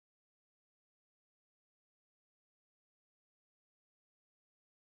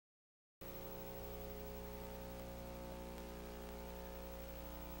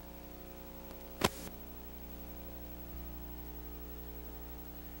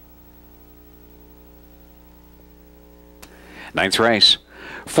Ninth race,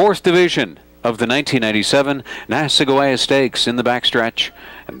 fourth division of the 1997 Nassagaweya Stakes in the backstretch.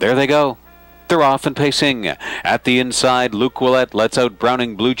 And there they go. They're off and pacing. At the inside, Luke Willett lets out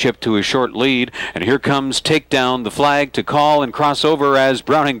Browning Blue Chip to a short lead. And here comes Takedown the Flag to call and cross over as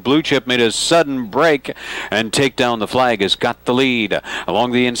Browning Blue Chip made a sudden break. And Takedown the Flag has got the lead.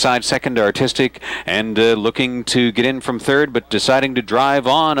 Along the inside, second, Artistic. And looking to get in from third, but deciding to drive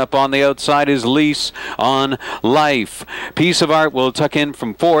on. Up on the outside is Lease on Life. Piece of Art will tuck in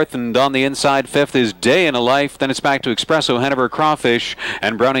from fourth. And on the inside, fifth is Day in a Life. Then it's back to Espresso, Hanover, Crawfish.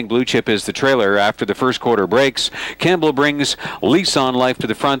 And Browning Blue Chip is the trailer after the first quarter breaks. Campbell brings Lease on Life to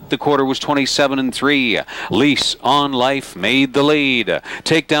the front. The quarter was 27-3. Lease on Life made the lead.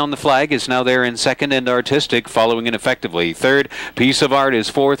 Takedown the Flag is now there in second, and Artistic following in effectively third. Piece of Art is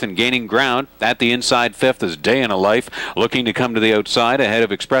fourth and gaining ground. At the inside, fifth is Day in a Life, looking to come to the outside ahead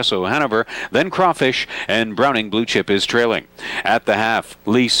of Espresso Hanover. Then Crawfish, and Browning Blue Chip is trailing. At the half,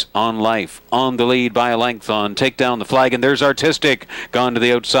 Lease on Life on the lead by a length on Takedown the Flag, and there's Artistic gone to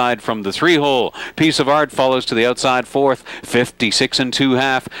the outside from the 3-hole. Piece of Art follows to the outside fourth, 56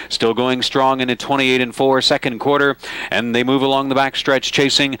 2/2, still going strong in a 28-4 second quarter, and they move along the backstretch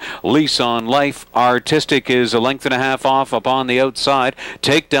chasing Lease on Life. Artistic is a length and a half off up on the outside.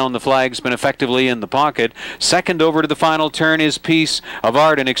 Takedown the Flag's been effectively in the pocket. Second over to the final turn is Piece of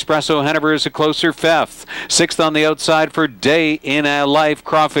Art, and Espresso Hanover is a closer fifth. Sixth on the outside for Day in a Life.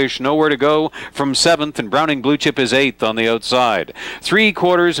 Crawfish nowhere to go from seventh, and Browning Blue Chip is eighth on the outside. 3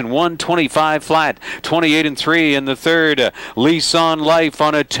 quarters and 1:25 flat, 28-3 in the third. Lease on Life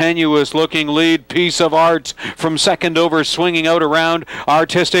on a tenuous looking lead. Piece of Art from second over, swinging out around.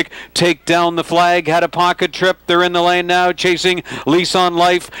 Artistic, Takedown the Flag had a pocket trip. They're in the lane now, chasing Lease on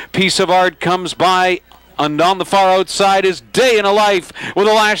Life. Piece of Art comes by. And on the far outside is Day in a Life with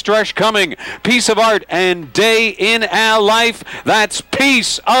a last rush coming. Piece of Art and Day in a Life. That's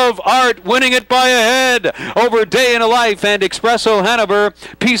Piece of Art winning it by a head over Day in a Life and Espresso Hanover.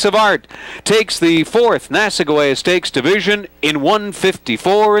 Piece of Art takes the fourth Nassagaweya Stakes division in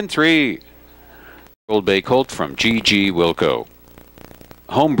 1:54-3. Old Bay Colt from G.G. Wilco.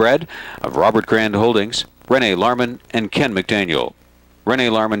 Homebred of Robert Grand Holdings, Rene Larman and Ken McDaniel. Rene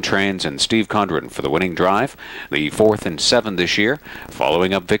Larman trains and Steve Condren for the winning drive, the 4th and 7th this year,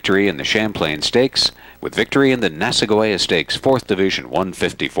 following up victory in the Champlain Stakes, with victory in the Nassagaweya Stakes, 4th Division,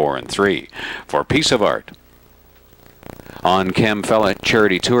 1:54-3, for Piece of Art. On Cam Fella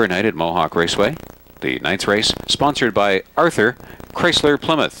Charity Tour Night at Mohawk Raceway, the 9th race, sponsored by Arthur Chrysler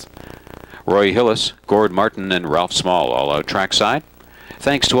Plymouth. Roy Hillis, Gord Martin, and Ralph Small all out trackside.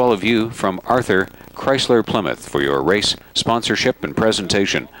 Thanks to all of you from Arthur Chrysler Plymouth for your race sponsorship and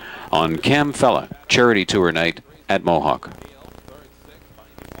presentation on Cam Fella Charity Tour Night at Mohawk.